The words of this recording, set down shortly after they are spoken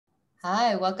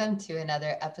Hi, welcome to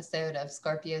another episode of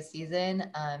Scorpio season.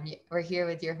 We're here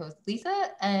with your host Lisa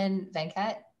and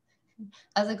Venkat.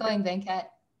 How's it going, Venkat?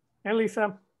 And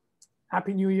Lisa,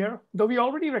 Happy New Year. Though we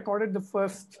already recorded the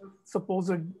first supposed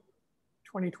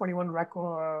 2021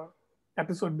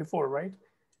 episode before, right?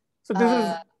 So this is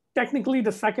Uh, technically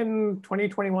the second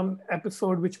 2021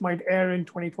 episode, which might air in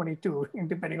 2022,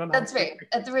 depending on how that's things right.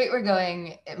 At the rate we're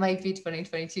going, it might be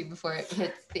 2022 before it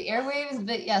hits the airwaves.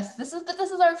 But yes, this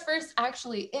is our first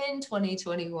actually in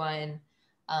 2021.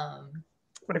 Um,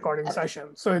 recording ep-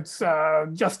 session. So it's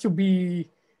just to be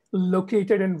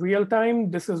located in real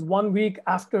time. This is 1 week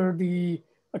after the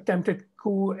attempted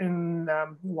coup in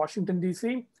Washington,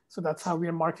 D.C. So that's how we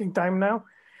are marking time now.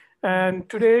 And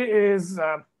today is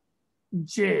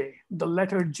J, the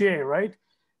letter J, right?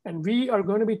 And we are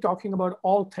going to be talking about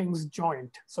all things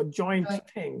joint. So joint joint,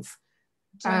 things.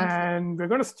 joint. And we're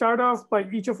going to start off by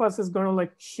each of us is going to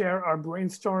like share our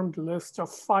brainstormed list of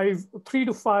 3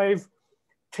 to 5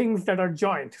 things that are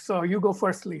joint. So you go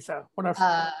first, Lisa. What are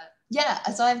Uh, yeah.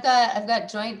 So I've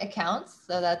got joint accounts.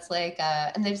 So that's like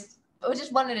and there's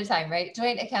just one at a time, right?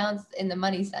 Joint accounts in the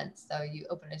money sense. So you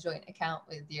open a joint account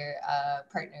with your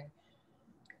partner.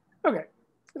 okay?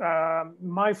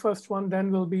 My first one then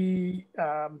will be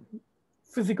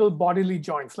physical bodily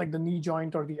joints, like the knee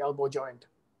joint or the elbow joint.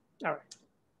 All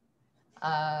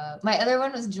right. My other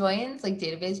one was joins, like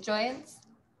database joins.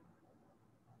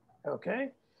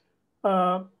 Okay.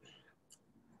 Uh,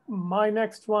 my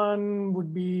next one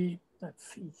would be,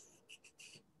 let's see,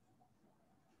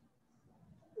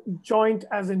 joint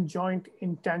as in joint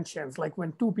intentions, like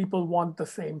when two people want the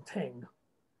same thing.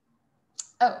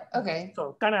 Oh, okay.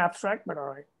 So kind of abstract, but all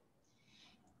right.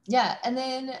 Yeah. And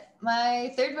then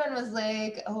my third one was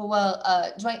like, oh, well,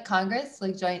 joint Congress,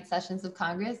 like joint sessions of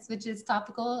Congress, which is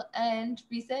topical and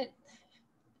recent.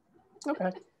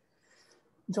 Okay.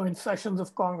 Joint sessions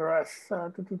of Congress.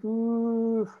 I'm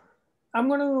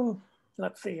going to,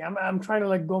 let's see, I'm trying to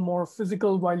like go more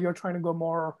physical while you're trying to go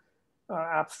more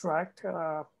abstract.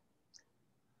 I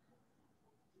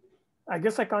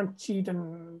guess I can't cheat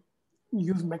and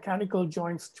use mechanical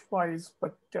joints twice,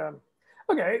 but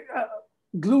okay,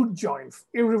 glued joints,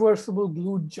 irreversible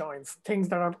glued joints, things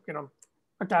that are,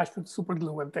 attached with super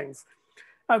glue and things.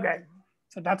 Okay,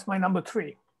 so that's my number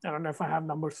three. I don't know if I have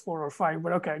numbers 4 or 5,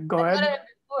 but okay, go I've got ahead. it at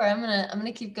four. I'm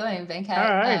gonna keep going, All Venkat.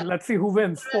 right, let's see who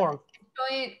wins. Four.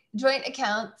 Joint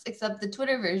accounts, except the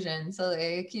Twitter version. So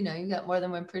like, you got more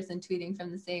than one person tweeting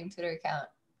from the same Twitter account.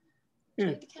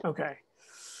 Joint account. Okay.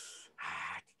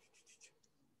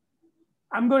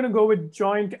 I'm going to go with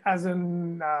joint as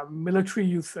in military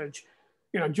usage.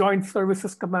 Joint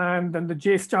Services Command, and the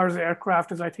J-STARS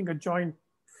aircraft is, I think, a joint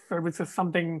services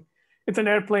something. It's an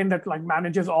airplane that like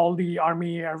manages all the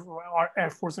Army, Air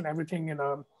Force, and everything in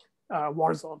a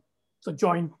war zone. So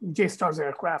joint J-STARS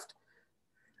aircraft.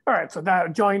 All right, so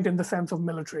that joint in the sense of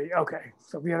military. Okay,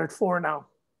 so we are at 4 now.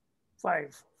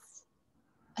 5.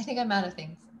 I think I'm out of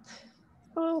things.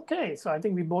 Okay, so I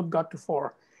think we both got to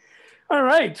 4. All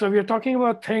right, so we're talking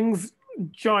about things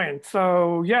joint.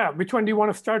 So yeah, which one do you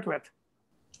want to start with?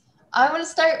 I want to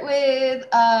start with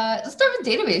let's start with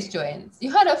database joins.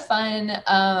 You had a fun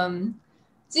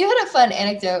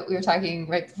anecdote we were talking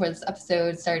right before this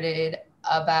episode started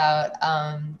about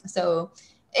so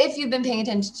if you've been paying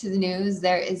attention to the news,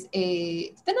 it's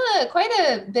been quite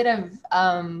a bit of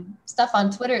stuff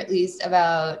on Twitter at least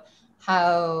about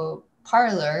how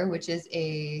Parler, which is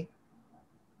a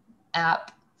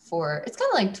app for it's kind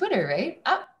of like Twitter, right?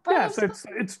 Yeah, Parler's so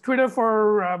it's Twitter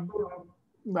for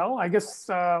well, I guess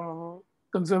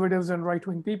conservatives and right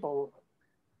wing people,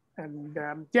 and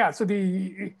yeah. So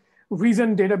the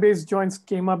reason database joins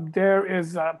came up there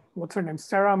is what's her name,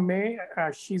 Sarah May.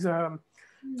 She's a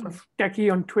sort of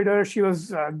techie on Twitter. She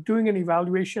was doing an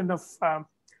evaluation of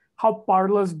how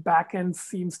Parler's backend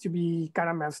seems to be kind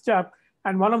of messed up.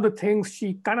 And one of the things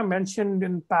she kind of mentioned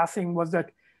in passing was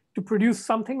that to produce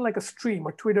something like a stream,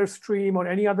 a Twitter stream, or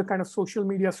any other kind of social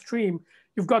media stream,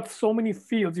 you've got so many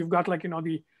fields. You've got like,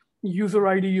 the user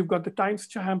ID, you've got the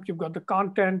timestamp, you've got the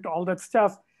content, all that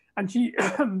stuff. And she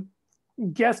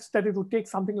guessed that it would take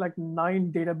something like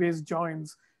 9 database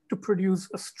joins to produce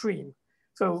a stream.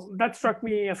 So that struck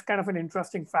me as kind of an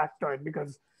interesting factoid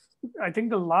because I think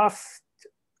the last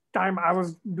time I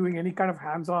was doing any kind of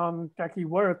hands-on techie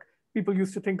work, people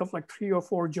used to think of like 3 or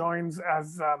 4 joins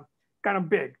as kind of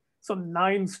big. So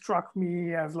 9 struck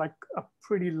me as like a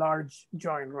pretty large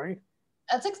join, right?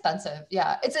 That's expensive.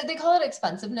 Yeah. They call it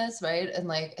expensiveness, right? And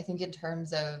like I think in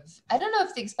terms of I don't know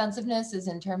if the expensiveness is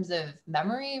in terms of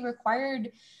memory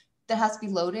required that has to be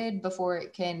loaded before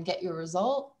it can get your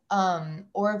result.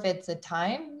 Or if it's a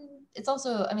time it's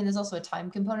also, I mean, there's also a time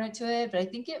component to it, but I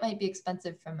think it might be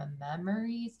expensive from a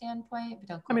memory standpoint, but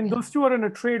don't I quote mean, me on those two are in a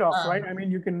trade-off, right? that. I mean,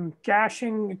 you can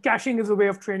caching is a way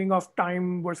of trading off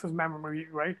time versus memory,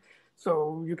 right?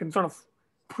 So you can sort of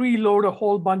preload a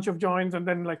whole bunch of joins and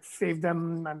then like save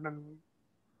them, and then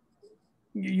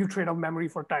you trade off memory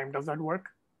for time. Does that work?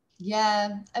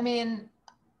 Yeah, I mean,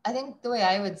 I think the way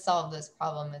I would solve this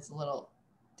problem is a little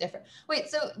different. Wait,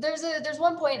 so there's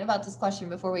one point about this question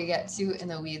before we get too in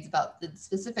the weeds about the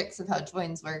specifics of how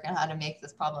joins work and how to make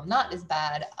this problem not as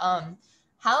bad.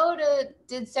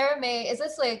 Did Sarah May, is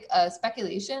this like a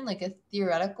speculation, like a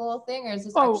theoretical thing, or is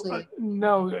this Oh, actually?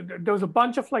 no, there was a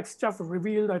bunch of like stuff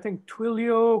revealed. I think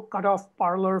Twilio cut off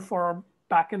Parler for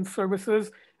backend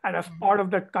services. And as part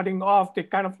of that cutting off, they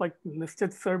kind of like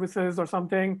listed services or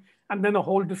something. And then a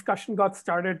whole discussion got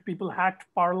started. People hacked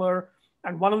Parler.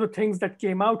 And one of the things that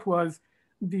came out was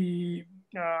the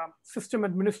system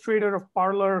administrator of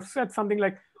Parler said something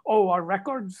like, oh, our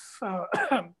records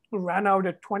ran out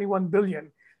at 21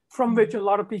 billion, from which a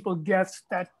lot of people guessed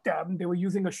that they were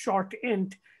using a short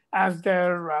int as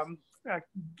their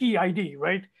key ID,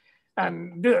 right?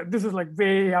 And this is like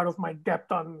way out of my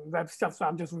depth on web stuff, so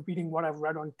I'm just repeating what I've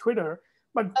read on Twitter.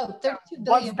 But 32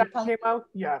 once billion that would probably came out,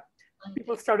 yeah,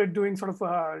 people started doing sort of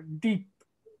a deep,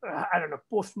 I don't know,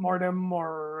 post-mortem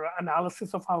or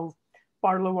analysis of how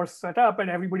Parler was set up, and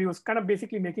everybody was kind of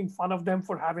basically making fun of them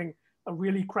for having a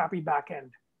really crappy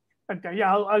backend. But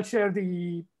yeah, I'll share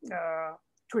the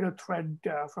Twitter thread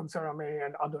from Sarah May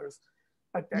and others.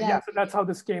 But yeah, so that's how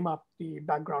this came up, the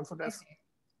background for this.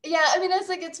 Yeah, I mean, it's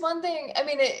like, it's one thing. I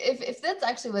mean, if that's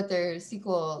actually what their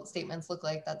SQL statements look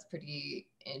like, that's pretty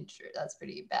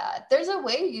bad. There's a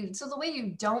way so the way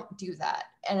you don't do that,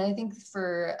 and I think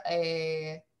for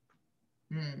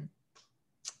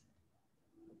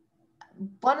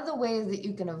one of the ways that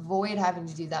you can avoid having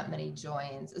to do that many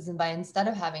joins is by, instead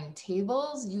of having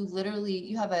tables, you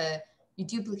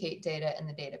duplicate data in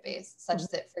the database such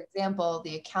that, for example,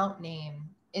 the account name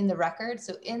in the record,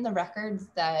 so in the records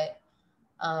that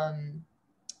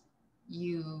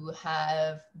you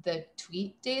have the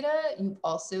tweet data, you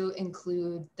also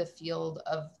include the field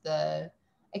of the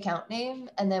account name,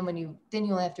 and then you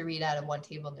only have to read out of one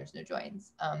table and there's no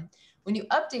joins. When you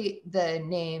update the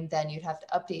name, then you'd have to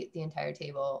update the entire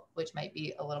table, which might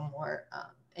be a little more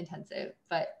intensive.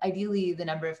 But ideally, the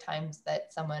number of times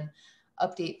that someone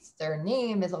updates their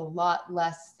name is a lot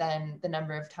less than the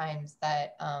number of times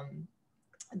that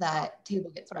that table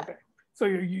gets read. Okay. So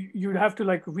you'd have to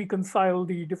like reconcile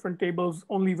the different tables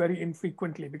only very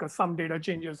infrequently because some data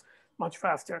changes much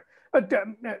faster. But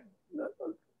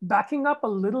backing up a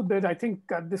little bit, I think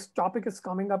this topic is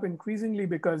coming up increasingly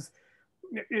because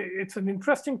it's an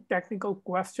interesting technical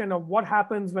question of what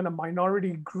happens when a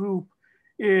minority group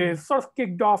is sort of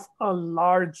kicked off a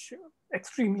large,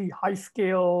 extremely high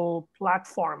scale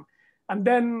platform. And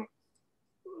then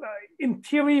in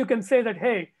theory, you can say that,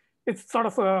 hey, it's sort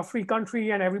of a free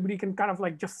country and everybody can kind of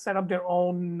like just set up their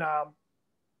own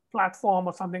platform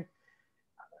or something.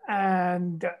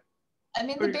 And I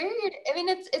mean, the barrier, I mean,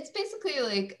 it's basically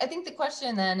like, I think the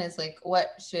question then is like,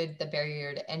 what should the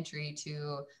barrier to entry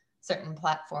to certain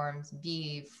platforms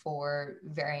be for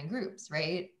varying groups,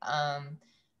 right?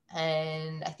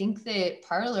 And I think that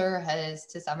Parler has,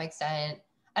 to some extent,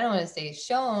 I don't want to say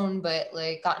shown, but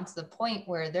like gotten to the point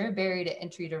where their barrier to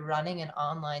entry to running an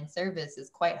online service is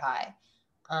quite high,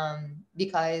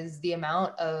 because the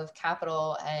amount of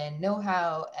capital and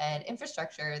know-how and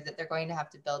infrastructure that they're going to have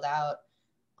to build out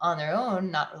on their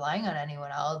own, not relying on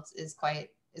anyone else, is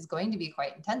going to be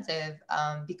quite intensive,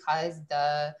 because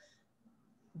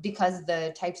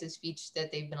the types of speech that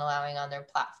they've been allowing on their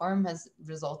platform has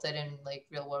resulted in like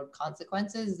real world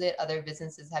consequences that other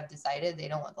businesses have decided they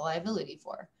don't want the liability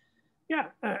for. Yeah.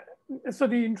 So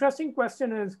the interesting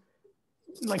question is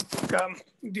like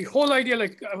the whole idea,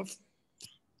 like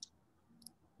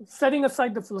setting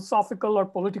aside the philosophical or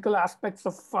political aspects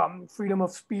of freedom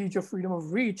of speech or freedom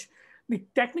of reach, the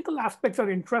technical aspects are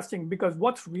interesting because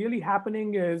what's really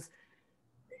happening is,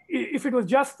 if it was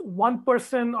just one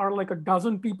person or like a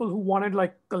dozen people who wanted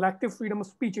like collective freedom of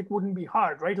speech, it wouldn't be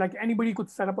hard, right? Like anybody could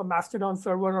set up a Mastodon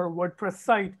server or a WordPress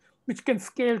site, which can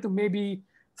scale to maybe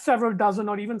several dozen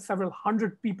or even several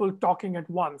hundred people talking at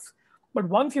once. But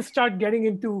once you start getting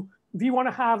into, we want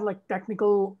to have like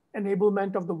technical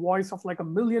enablement of the voice of like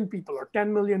 1 million people or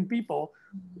 10 million people,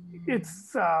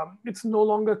 it's no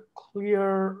longer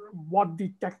clear what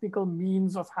the technical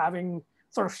means of having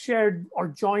sort of shared or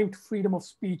joint freedom of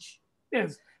speech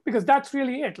is, because that's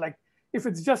really it. Like if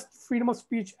it's just freedom of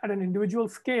speech at an individual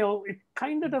scale, it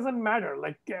kind of doesn't matter.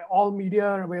 Like all media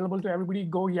are available to everybody,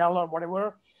 go yell or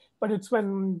whatever. but it's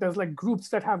when there's like groups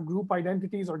that have group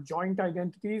identities or joint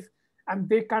identities, and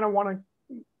they kind of want to,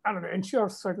 I don't know, ensure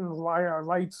certain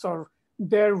rights or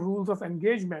their rules of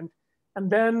engagement. And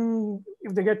then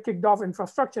if they get kicked off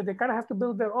infrastructure, they kind of have to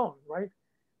build their own, right?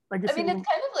 Like I if mean, it's you,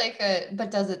 kind of like a,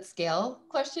 but does it scale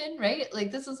question, right?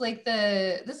 Like this is like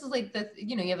the,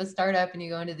 you know, you have a startup and you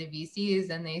go into the VCs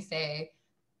and they say,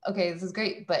 okay, this is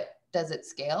great, but does it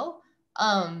scale?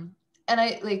 And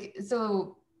I like,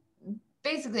 so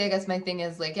basically, I guess my thing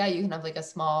is like, yeah, you can have like a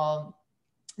small,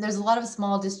 there's a lot of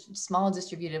small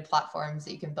distributed platforms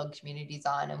that you can build communities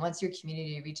on. And once your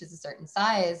community reaches a certain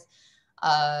size,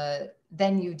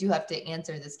 then you do have to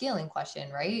answer the scaling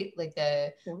question, right? Like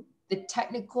the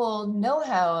technical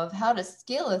know-how of how to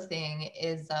scale a thing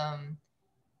is kind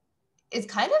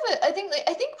of a, I think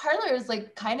Parler is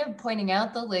like kind of pointing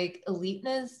out the like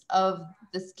eliteness of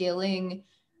the scaling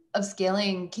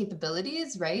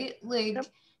capabilities, right? Like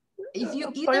if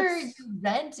you either you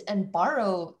rent and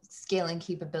borrow scaling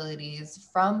capabilities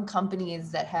from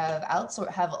companies that have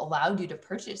have allowed you to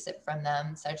purchase it from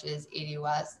them, such as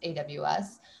AWS,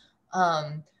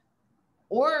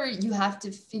 or you have to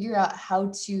figure out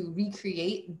how to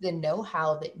recreate the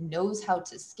know-how that knows how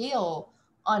to scale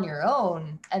on your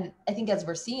own. And I think as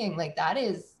we're seeing, like that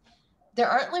is, there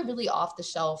aren't like really off the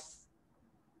shelf,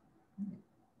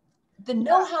 the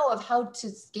know-how of how to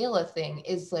scale a thing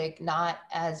is like not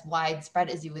as widespread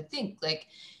as you would think. Like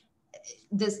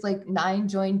this like 9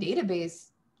 join database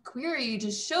query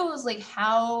just shows like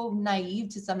how naive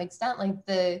to some extent, like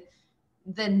the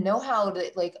know-how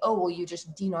to like, oh, well, you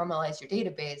just denormalize your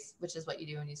database, which is what you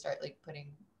do when you start like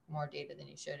putting more data than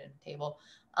you should in a table,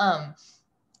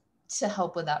 to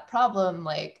help with that problem.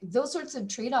 Like those sorts of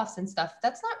trade-offs and stuff,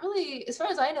 that's not really, as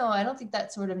far as I know, I don't think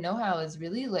that sort of know-how is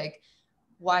really like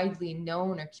widely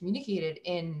known or communicated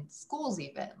in schools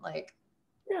even. Like,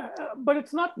 yeah, but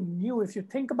it's not new. If you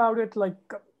think about it, like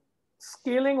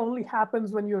scaling only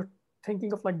happens when you're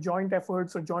thinking of like joint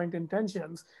efforts or joint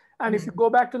intentions. And if you go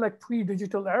back to like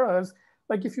pre-digital eras,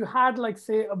 like if you had like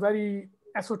say a very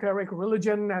esoteric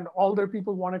religion and all their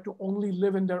people wanted to only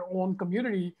live in their own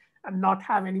community and not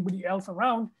have anybody else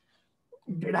around,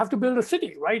 you'd have to build a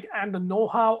city, right? And the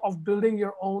know-how of building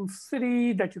your own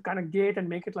city that you kind of gate and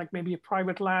make it like maybe a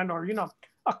private land or, you know,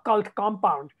 a cult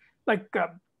compound. Like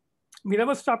we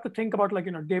never stop to think about like,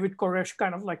 you know, David Koresh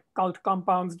kind of like cult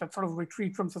compounds that sort of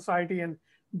retreat from society and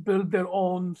build their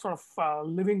own sort of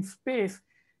living space.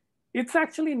 It's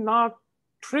actually not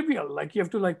trivial. Like you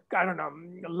have to like, I don't know,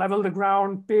 level the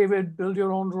ground, pave it, build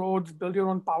your own roads, build your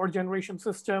own power generation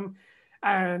system.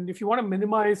 And if you want to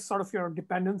minimize sort of your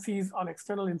dependencies on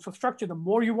external infrastructure, the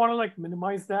more you want to like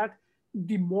minimize that,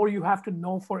 the more you have to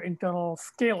know for internal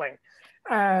scaling.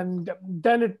 And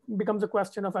then it becomes a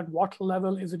question of at what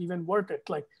level is it even worth it?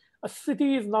 Like a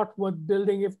city is not worth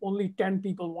building if only 10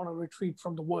 people want to retreat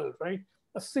from the world, right?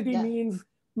 A city means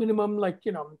minimum like,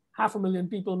 you know, 500,000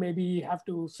 people maybe have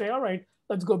to say, all right,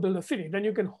 let's go build a city. Then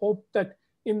you can hope that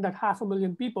in that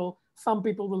 500,000 people, some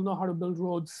people will know how to build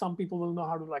roads, some people will know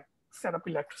how to like set up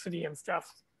electricity and stuff.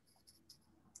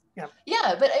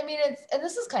 Yeah, but I mean, it's, and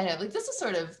this is kind of like, this is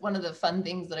sort of one of the fun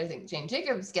things that I think Jane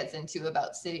Jacobs gets into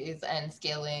about cities and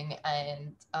scaling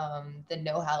and the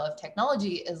know-how of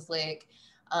technology is like,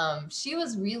 she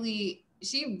really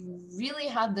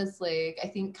had this like, I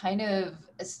think kind of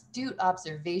astute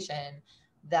observation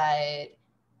that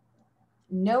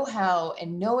know-how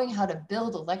and knowing how to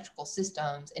build electrical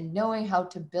systems and knowing how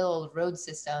to build road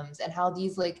systems and how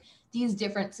these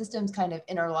different systems kind of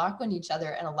interlock on each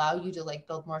other and allow you to like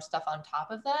build more stuff on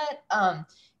top of that.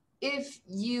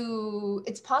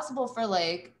 It's possible for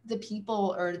like the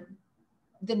people or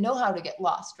the know-how to get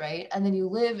lost, right? And then you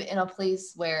live in a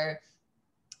place where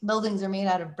buildings are made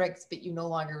out of bricks, but you no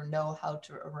longer know how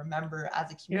to remember as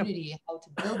a community how to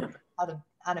build,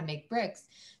 how to make bricks.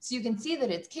 So you can see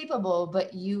that it's capable,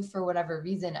 but you, for whatever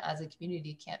reason, as a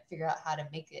community, can't figure out how to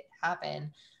make it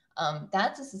happen.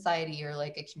 That's a society or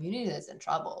like a community that's in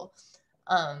trouble.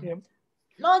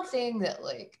 Not saying that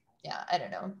like, yeah, I don't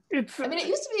know. I mean, it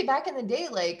used to be back in the day,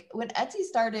 like when Etsy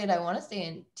started, I want to say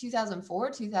in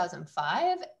 2004,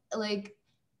 2005, like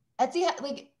Etsy,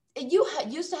 like you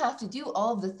used to have to do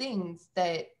all of the things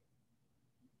that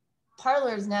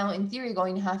Parler is now in theory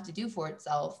going to have to do for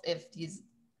itself if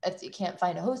it can't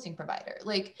find a hosting provider.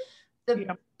 Like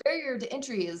the barrier to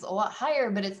entry is a lot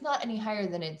higher, but it's not any higher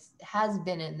than it has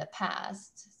been in the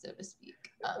past, so to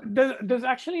speak. There's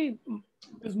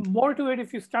more to it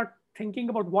if you start thinking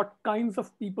about what kinds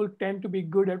of people tend to be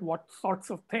good at what sorts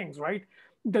of things, right?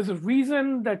 There's a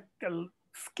reason that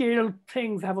scaled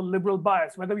things have a liberal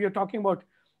bias, whether you're talking about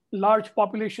large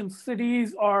population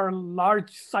cities or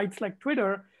large sites like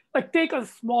Twitter, like take a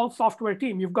small software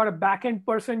team. You've got a backend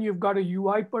person, you've got a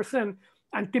UI person,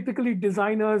 and typically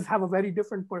designers have a very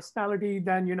different personality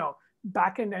than,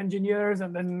 backend engineers,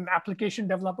 and then application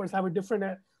developers have a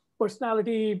different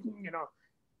personality,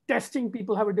 testing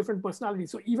people have a different personality.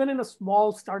 So even in a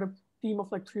small startup team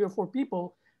of like 3 or 4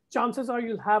 people, chances are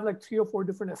you'll have like 3 or 4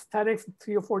 different aesthetics,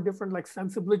 3 or 4 different like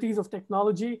sensibilities of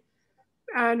technology.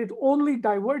 And it only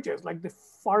diverges. Like the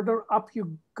farther up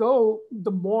you go,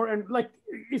 the more, and like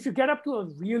if you get up to a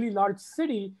really large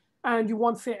city and you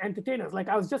want, say, entertainers, like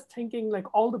I was just thinking like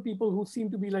all the people who seem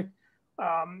to be like,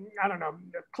 I don't know,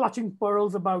 clutching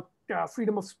pearls about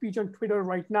freedom of speech on Twitter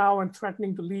right now and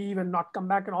threatening to leave and not come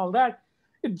back and all that.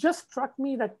 It just struck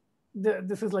me that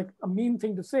this is like a mean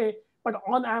thing to say, but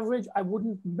on average, I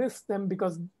wouldn't miss them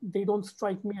because they don't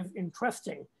strike me as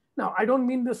interesting. Now, I don't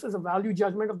mean this as a value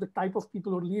judgment of the type of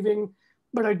people who are leaving,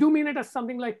 but I do mean it as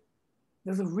something like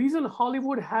there's a reason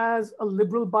Hollywood has a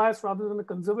liberal bias rather than a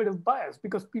conservative bias,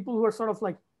 because people who are sort of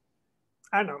like,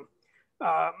 I don't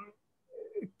know,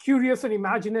 curious and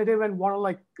imaginative and want to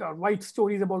like write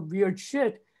stories about weird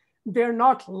shit, they're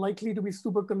not likely to be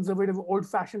super conservative,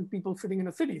 old-fashioned people sitting in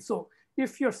a city. So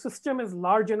if your system is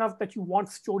large enough that you want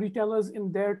storytellers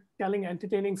in there telling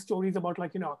entertaining stories about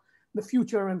like, the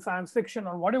future and science fiction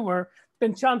or whatever,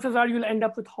 then chances are you'll end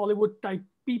up with Hollywood type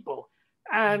people.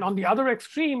 And on the other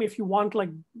extreme, if you want like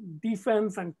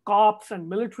defense and cops and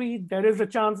military, there is a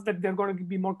chance that they're going to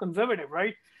be more conservative,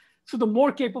 right? So the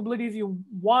more capabilities you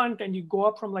want, and you go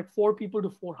up from like 4 people to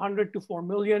 400 to 4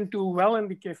 million to, well, in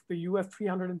the case of the US,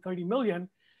 330 million,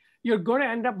 you're going to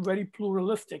end up very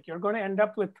pluralistic. You're going to end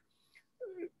up with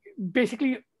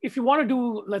basically, if you want to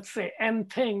do, let's say, N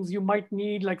things, you might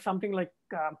need like something like,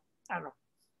 I don't know,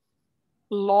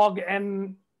 log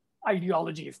N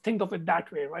ideologies. Think of it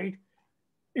that way, right?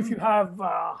 If you have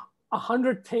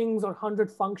 100 things or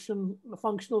 100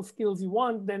 functional skills you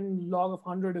want, then log of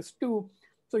 100 is 2.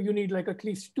 So you need like at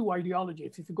least 2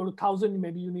 ideologies. If you go to 1,000,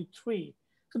 maybe you need 3.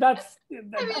 So that's.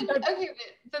 Okay,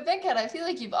 but Venkat, I feel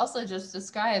like you've also just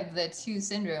described the 2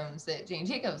 syndromes that Jane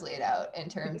Jacobs laid out in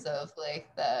terms of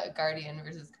like the Guardian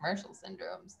versus commercial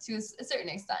syndromes to a certain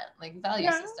extent, like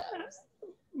value systems.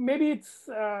 Maybe it's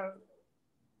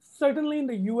certainly in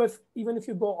the US, even if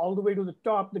you go all the way to the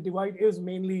top, the divide is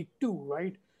mainly 2,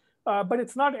 right? But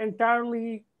it's not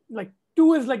entirely like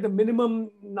 2 is like the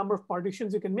minimum number of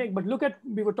partitions you can make. But look at,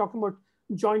 we were talking about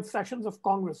joint sessions of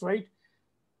Congress, right?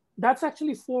 That's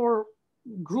actually 4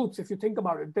 groups, if you think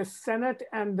about it. There's Senate,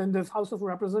 and then there's House of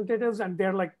Representatives, and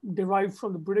they're like derived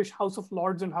from the British House of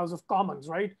Lords and House of Commons,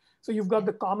 right? So you've got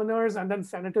the commoners, and then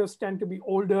senators tend to be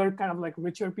older, kind of like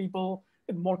richer people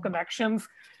with more connections.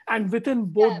 And within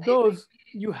both those,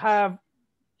 you have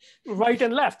right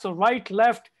and left. So right,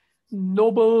 left,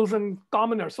 nobles and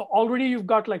commoners. So already you've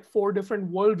got like 4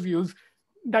 different worldviews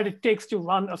that it takes to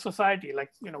run a society,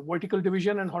 like vertical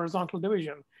division and horizontal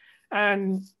division.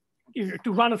 And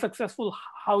to run a successful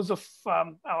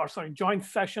joint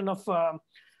session of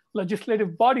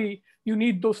legislative body, you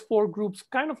need those 4 groups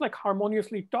kind of like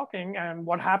harmoniously talking. And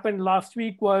what happened last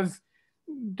week was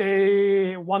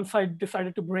one side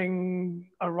decided to bring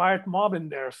a riot mob in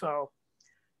there. So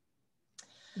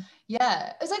yeah,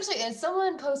 it was actually,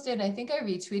 someone posted, I think I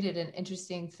retweeted an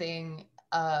interesting thing.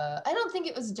 I don't think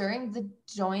it was during the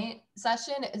joint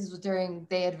session, it was during,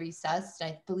 they had recessed.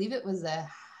 I believe it was a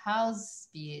House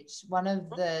speech. One of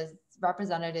the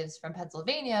representatives from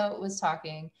Pennsylvania was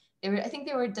talking. I think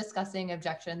they were discussing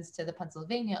objections to the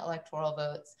Pennsylvania electoral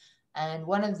votes. And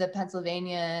one of the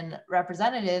Pennsylvanian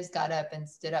representatives got up and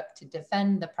stood up to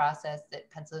defend the process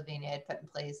that Pennsylvania had put in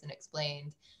place and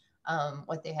explained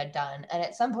what they had done. And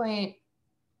at some point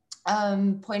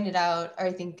pointed out, or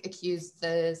I think accused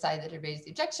the side that had raised the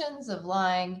objections of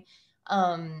lying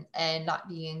and not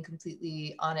being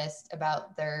completely honest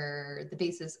about the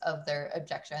basis of their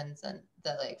objections and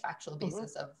the like factual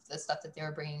basis of the stuff that they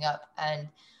were bringing up. And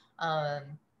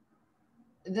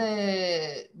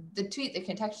the tweet that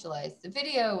contextualized the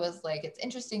video was like, it's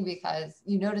interesting because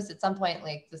you notice at some point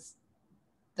like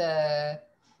the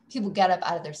people get up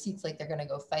out of their seats like they're going to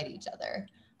go fight each other.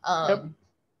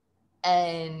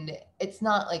 And it's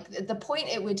not like the point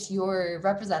at which your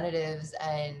representatives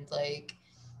and like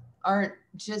aren't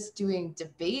just doing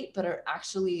debate, but are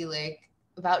actually like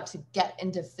about to get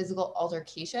into physical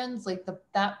altercations. Like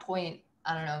that point,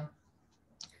 I don't know.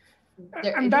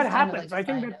 And that happens. I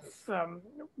think that's,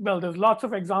 well, there's lots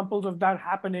of examples of that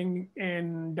happening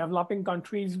in developing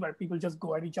countries where people just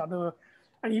go at each other.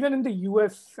 And even in the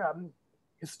US,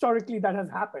 historically, that has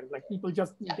happened. Like people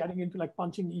just getting into like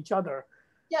punching each other.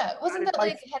 Yeah, wasn't And it that might,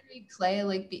 like Henry Clay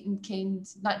like beaten, caned,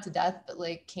 not to death, but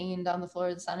like caned on the floor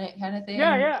of the Senate kind of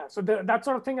yeah, thing? yeah. So that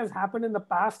sort of thing has happened in the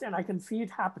past, and I can see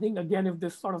it happening again if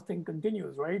this sort of thing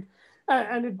continues, right?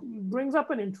 And it brings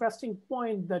up an interesting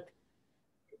point that,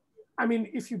 I mean,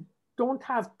 if you don't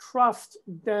have trust,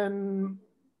 then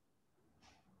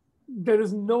there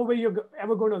is no way you're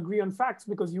ever going to agree on facts,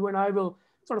 because you and I will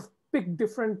sort of pick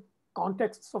different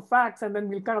contexts of facts, and then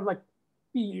we'll kind of like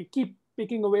keep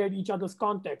picking away at each other's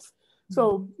context.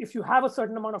 So if you have a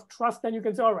certain amount of trust, then you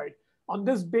can say, all right, on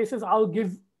this basis, I'll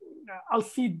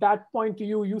cede that point to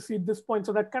you, you cede this point.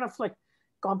 So that kind of like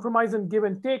compromise and give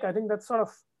and take, I think that's sort of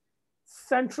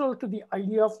central to the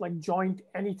idea of like joint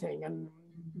anything. And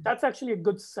that's actually a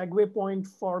good segue point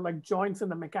for like joints in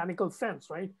the mechanical sense,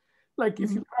 right? Like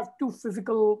if you have two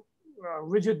physical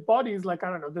rigid bodies, like, I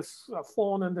don't know, this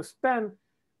phone and this pen,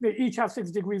 they each have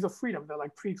 6 degrees of freedom. They're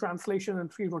like 3 translation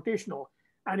and 3 rotational.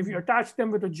 And if you attach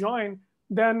them with a joint,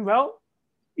 then, well,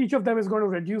 each of them is going to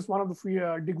reduce one of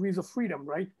the degrees of freedom,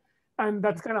 right? And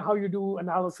that's kind of how you do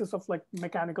analysis of like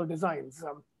mechanical designs.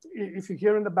 If you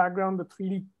hear in the background the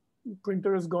 3D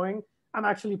printer is going, I'm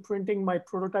actually printing my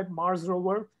prototype Mars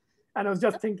rover. And I was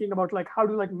just thinking about like how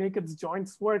to like make its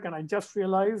joints work. And I just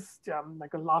realized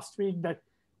like last week that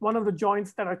one of the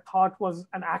joints that I thought was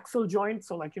an axle joint,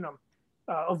 so like,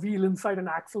 a wheel inside an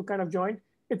axle kind of joint,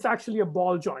 it's actually a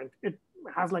ball joint. It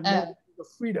has like more degrees of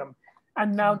freedom.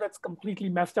 And now that's completely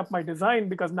messed up my design,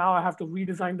 because now I have to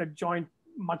redesign that joint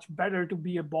much better to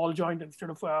be a ball joint instead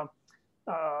of a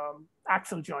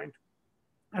axle joint.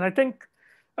 And I think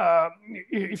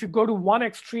if you go to one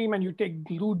extreme and you take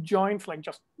glued joints, like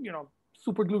just,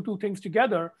 super glue two things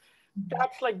together,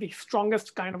 that's like the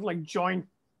strongest kind of like joint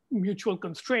mutual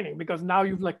constraining, because now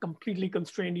you've like completely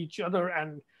constrained each other,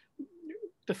 and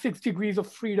the 6 degrees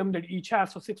of freedom that each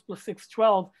has, so 6 plus 6,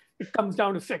 12, it comes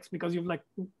down to 6, because you've like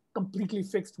completely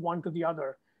fixed one to the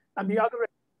other. And the other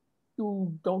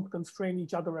two don't constrain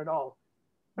each other at all.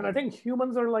 And I think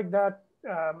humans are like that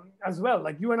as well.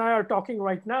 Like you and I are talking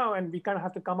right now, and we kind of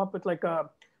have to come up with like a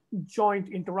joint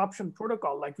interruption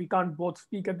protocol. Like we can't both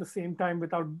speak at the same time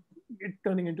without it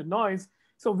turning into noise.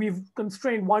 So we've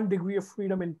constrained 1 degree of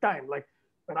freedom in time. Like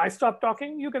when I stop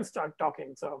talking, you can start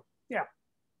talking. So yeah.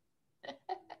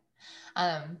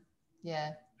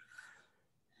 Yeah.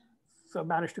 So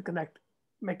managed to connect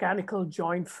mechanical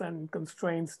joints and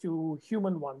constraints to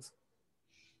human ones.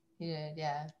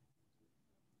 Yeah.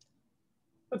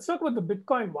 Let's talk about the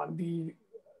Bitcoin one, the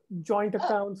joint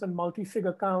accounts and multi-sig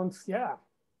accounts. Yeah.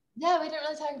 Yeah, we didn't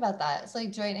really talk about that. It's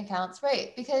like joint accounts,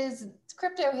 right? Because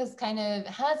crypto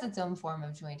has its own form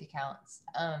of joint accounts,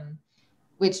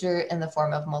 which are in the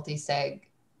form of multi-sig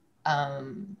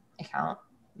account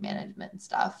management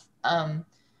stuff.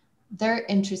 They're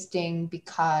interesting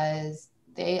because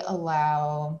they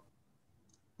allow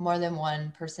more than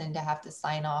one person to have to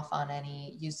sign off on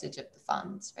any usage of the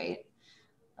funds, right?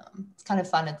 It's kind of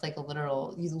fun. It's like you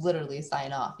literally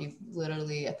sign off. You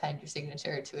literally append your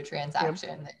signature to a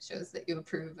transaction that shows that you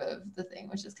approve of the thing,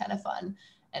 which is kind of fun.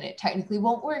 And it technically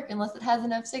won't work unless it has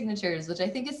enough signatures, which I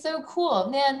think is so cool.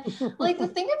 Man, like the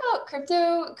thing about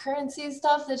cryptocurrency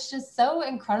stuff that's just so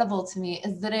incredible to me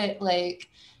is that it like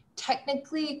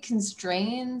technically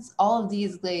constrains all of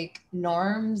these like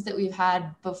norms that we've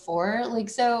had before. Like,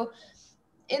 so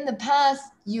in the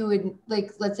past, you would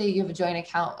like, let's say you have a joint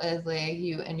account with like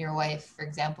you and your wife, for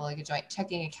example, like a joint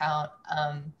checking account.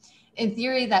 In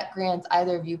theory, that grants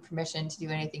either of you permission to do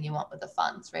anything you want with the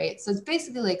funds, right? So it's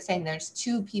basically like saying there's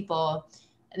 2 people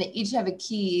and they each have a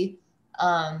key.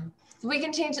 So we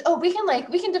can change,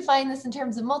 we can define this in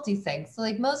terms of multi-sig. So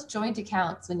like most joint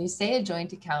accounts, when you say a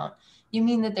joint account, you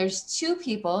mean that there's 2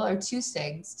 people or 2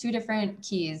 sigs, 2 different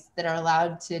keys that are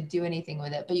allowed to do anything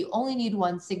with it, but you only need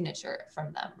 1 signature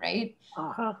from them, right?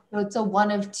 Uh-huh. So it's a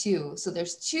 1 of 2. So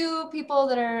there's 2 people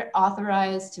that are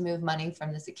authorized to move money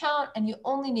from this account, and you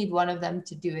only need 1 of them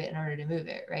to do it in order to move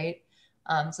it, right?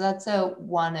 So that's a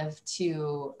 1 of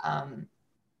 2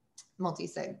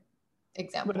 multi-sig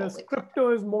example. Whereas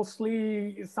crypto is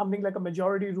mostly something like a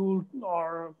majority rule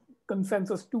or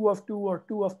consensus 2 of 2 or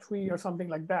 2 of 3 or something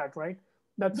like that, right?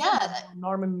 That's the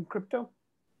norm in crypto.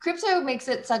 Crypto makes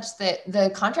it such that the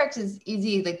contract is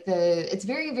easy. Like it's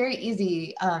very, very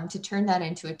easy to turn that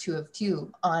into a 2 of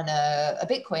 2 on a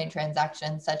Bitcoin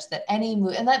transaction, such that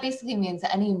and that basically means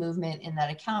that any movement in that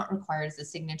account requires a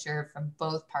signature from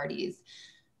both parties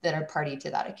that are party to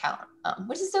that account,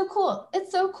 which is so cool.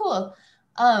 It's so cool.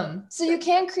 So you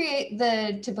can create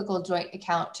the typical joint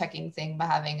account checking thing by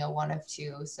having a 1 of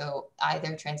 2. So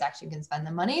either transaction can spend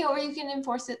the money, or you can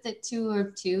enforce it that 2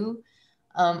 of 2.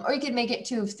 Or you could make it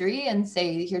 2 of 3 and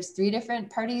say, here's 3 different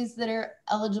parties that are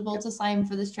eligible to sign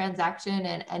for this transaction,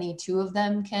 and any 2 of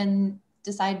them can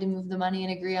decide to move the money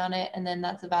and agree on it, and then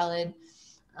that's a valid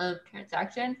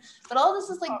transaction. But all this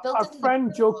is like built Our into friend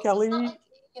the Joe protocols. It's not Kelly like,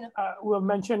 you know. will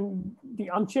mention the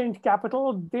Unchained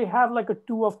Capital. They have like a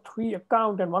 2 of 3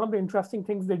 account, and one of the interesting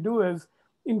things they do is,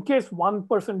 in case one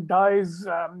person dies,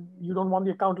 you don't want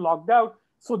the account locked out,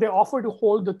 so they offer to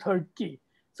hold the third key.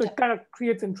 So it kind of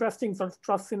creates interesting sort of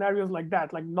trust scenarios like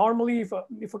that. Like normally,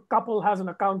 if a couple has an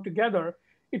account together,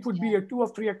 it would be a 2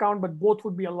 of 3 account, but both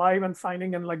would be alive and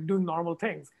signing and like doing normal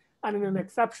things. And in an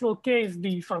exceptional case,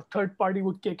 the sort of third party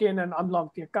would kick in and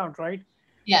unlock the account, right?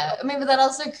 Yeah, I mean, but that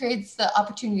also creates the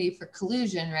opportunity for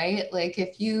collusion, right? Like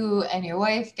if you and your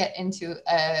wife get into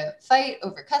a fight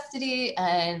over custody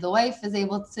and the wife is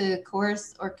able to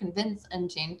coerce or convince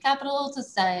Unchained Capital to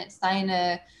sign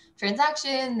a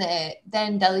transaction that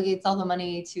then delegates all the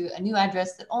money to a new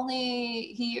address that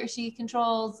only he or she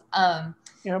controls,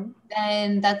 Yeah.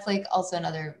 then that's like also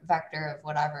another vector of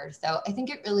whatever. So I think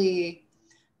it really,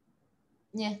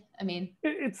 yeah, I mean,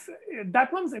 It's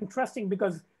that one's interesting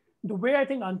because the way I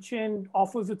think Unchained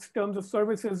offers its terms of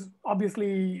service is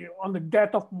obviously on the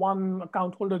death of one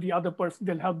account holder, the other person,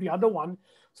 they'll help the other one.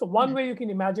 So one way you can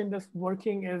imagine this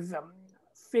working is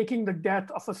faking the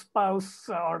death of a spouse,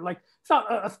 or like so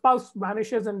a spouse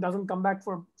vanishes and doesn't come back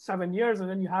for 7 years, and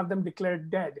then you have them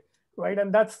declared dead, right?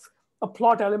 And that's a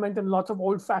plot element in lots of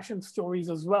old-fashioned stories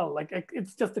as well. Like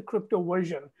it's just the crypto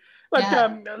version. But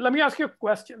yeah. let me ask you a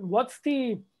question. What's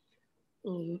the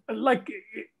like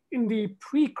in the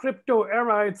pre-crypto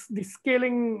era, it's the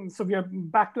scaling. So we are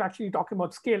back to actually talking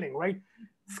about scaling, right?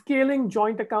 Scaling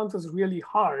joint accounts is really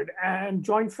hard, and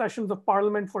joint sessions of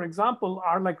parliament, for example,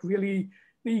 are like really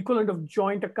the equivalent of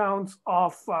joint accounts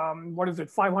of what is it,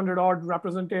 500 odd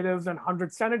representatives and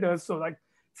 100 senators. So like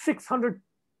 600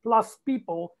 plus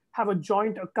people have a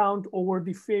joint account over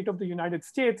the fate of the United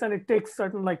States, and it takes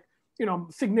certain like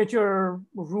signature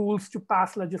rules to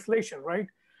pass legislation, right?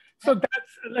 So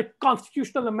that's like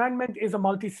constitutional amendment is a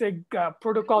multi-sig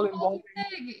protocol involving,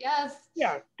 Yes.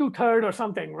 yeah, 2/3 or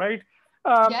something, right?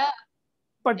 Um, Yeah.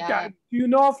 but Yeah. do you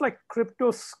know of like crypto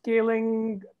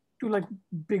scaling to like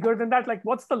bigger than that? Like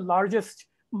what's the largest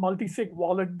multi-sig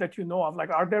wallet that you know of? Like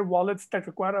are there wallets that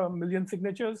require 1 million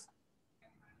signatures?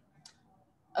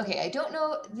 Okay, I don't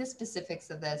know the specifics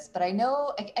of this, but I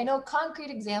know a concrete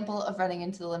example of running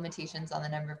into the limitations on the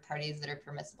number of parties that are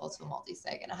permissible to a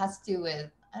multi-sig, and it has to do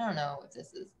with, I don't know if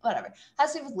this is whatever, it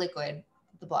has to do with Liquid,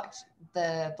 the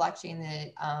blockchain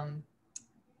that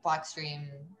Blockstream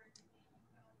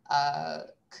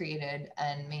created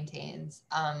and maintains.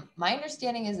 My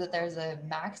understanding is that there's a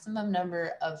maximum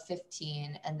number of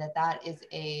 15, and that is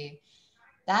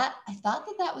that I thought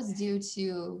that was due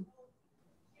to,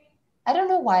 I don't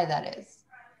know why that is,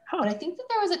 but I think that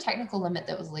there was a technical limit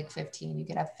that was like 15. You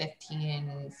could have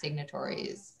 15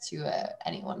 signatories to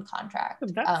any one contract.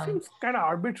 That seems kind of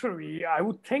arbitrary. I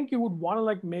would think you would want to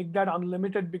like make that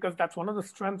unlimited because that's one of the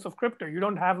strengths of crypto. You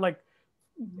don't have like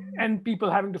and people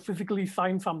having to physically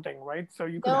sign something, right? So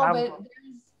you could No, have. but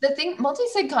the thing,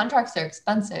 multi-sig contracts are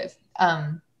expensive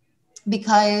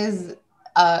because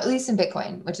at least in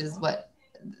Bitcoin, which is what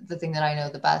the thing that I know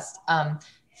the best,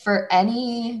 for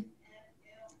any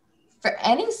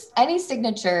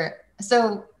signature,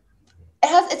 so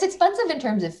it's expensive in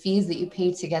terms of fees that you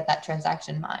pay to get that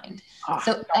transaction mined.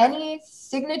 So any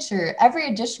signature, every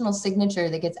additional signature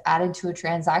that gets added to a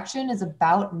transaction is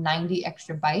about 90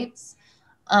 extra bytes,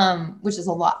 which is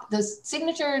a lot. The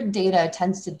signature data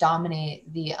tends to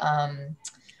dominate the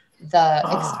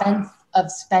expense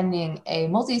of spending a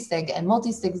multi-sig, and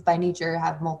multi-sigs by nature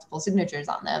have multiple signatures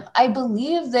on them. I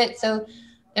believe that, so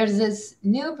there's this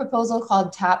new proposal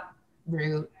called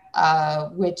Taproot,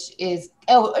 which is,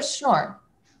 a Schnorr,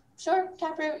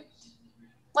 Taproot,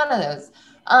 one of those.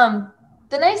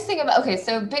 The nice thing about, okay,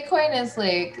 so Bitcoin is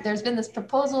like, there's been this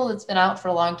proposal that's been out for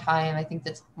a long time. I think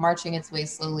that's marching its way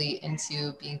slowly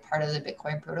into being part of the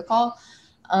Bitcoin protocol,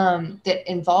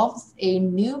 that involves a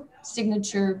new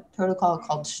signature protocol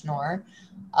called Schnorr.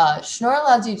 Schnorr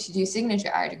allows you to do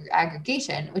signature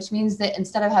aggregation, which means that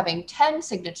instead of having 10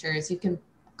 signatures, you can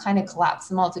kind of collapse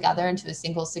them all together into a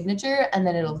single signature, and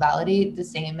then it'll validate the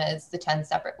same as the 10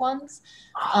 separate ones,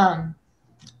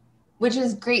 which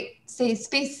is great, say,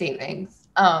 space savings.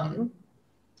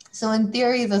 So in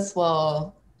theory, I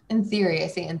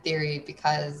say in theory,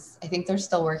 because I think they're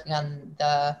still working on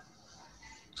the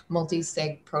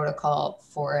multi-sig protocol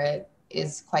for it,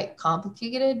 is quite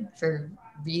complicated for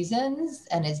reasons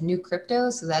and is new crypto.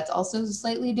 So that's also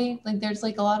slightly like there's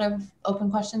like a lot of open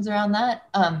questions around that.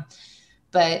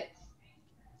 But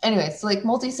anyway, so like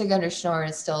multi-sig under Schnorr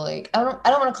is still like, I don't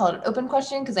want to call it an open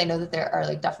question because I know that there are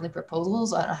like definitely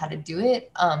proposals on how to do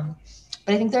it.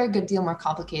 But I think they're a good deal more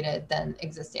complicated than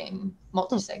existing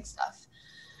multi-sig stuff.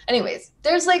 Anyways,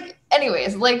 so this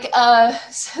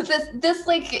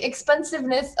like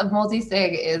expensiveness of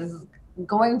multi-sig is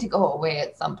going to go away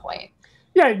at some point.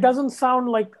 Yeah, it doesn't sound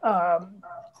like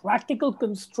practical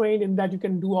constraint in that you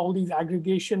can do all these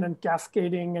aggregation and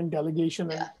cascading and delegation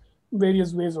and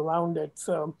various ways around it.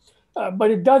 So,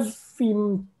 but it does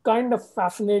seem kind of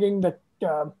fascinating that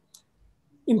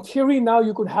in theory now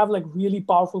you could have like really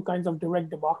powerful kinds of direct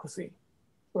democracy,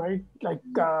 right? Like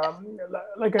But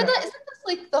isn't this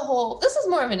like the whole? This is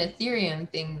more of an Ethereum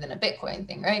thing than a Bitcoin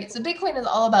thing, right? So Bitcoin is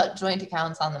all about joint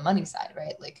accounts on the money side,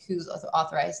 right? Like who's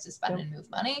authorized to spend and move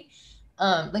money.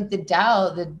 Like the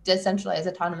DAO, the decentralized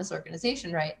autonomous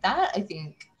organization, right? That I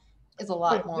think is a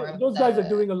lot more. Those guys are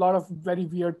doing a lot of very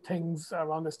weird things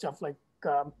around this stuff, like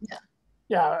though,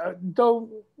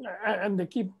 and they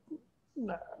keep.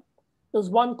 There's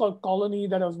one called Colony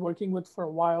that I was working with for a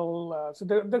while. So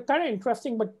they're kind of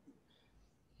interesting, but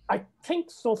I think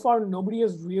so far nobody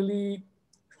has really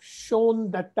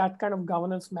shown that that kind of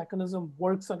governance mechanism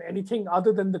works on anything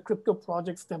other than the crypto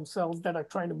projects themselves that are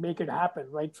trying to make it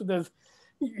happen, right? So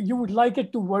you would like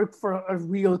it to work for a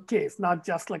real case, not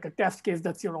just like a test case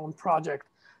that's your own project.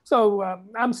 So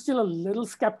I'm still a little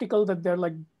skeptical that they're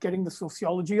like getting the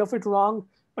sociology of it wrong,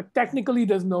 but technically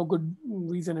there's no good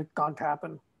reason it can't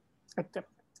happen.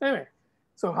 Anyway,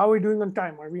 so how are we doing on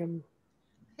time? Are we on?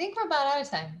 I think we're about out of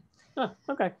time. Oh,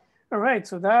 okay. All right.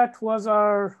 So that was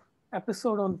our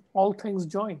episode on all things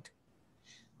joint.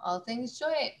 All things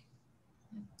joint.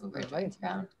 Uber joint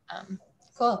around.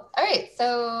 Cool. All right.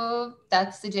 So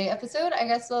that's the J episode. I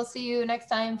guess we'll see you next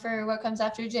time for what comes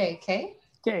after J. K?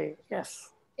 K,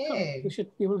 yes. Okay. Oh, we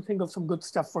should be able to think of some good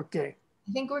stuff for K.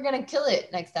 I think we're going to kill it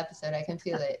next episode. I can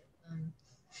feel it.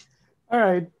 All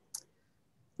right.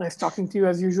 Nice talking to you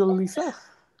as usual, Lisa.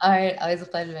 All right. Always a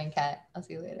pleasure, Venkat. I'll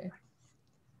see you later.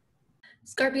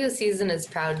 Scorpio Season is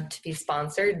proud to be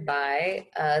sponsored by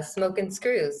Smoke and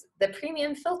Screws, the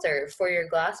premium filter for your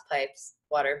glass pipes,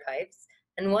 water pipes,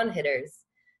 and one-hitters.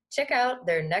 Check out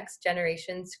their next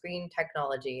generation screen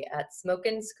technology at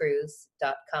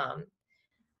smokeandscrews.com.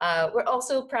 We're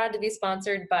also proud to be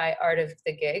sponsored by Art of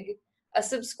the Gig, a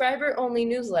subscriber-only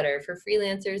newsletter for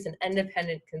freelancers and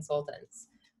independent consultants.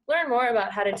 Learn more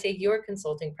about how to take your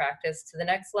consulting practice to the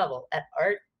next level at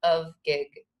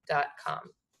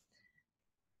artofgig.com.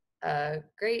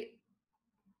 Great.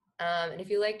 And if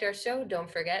you liked our show, don't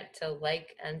forget to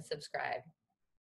like and subscribe.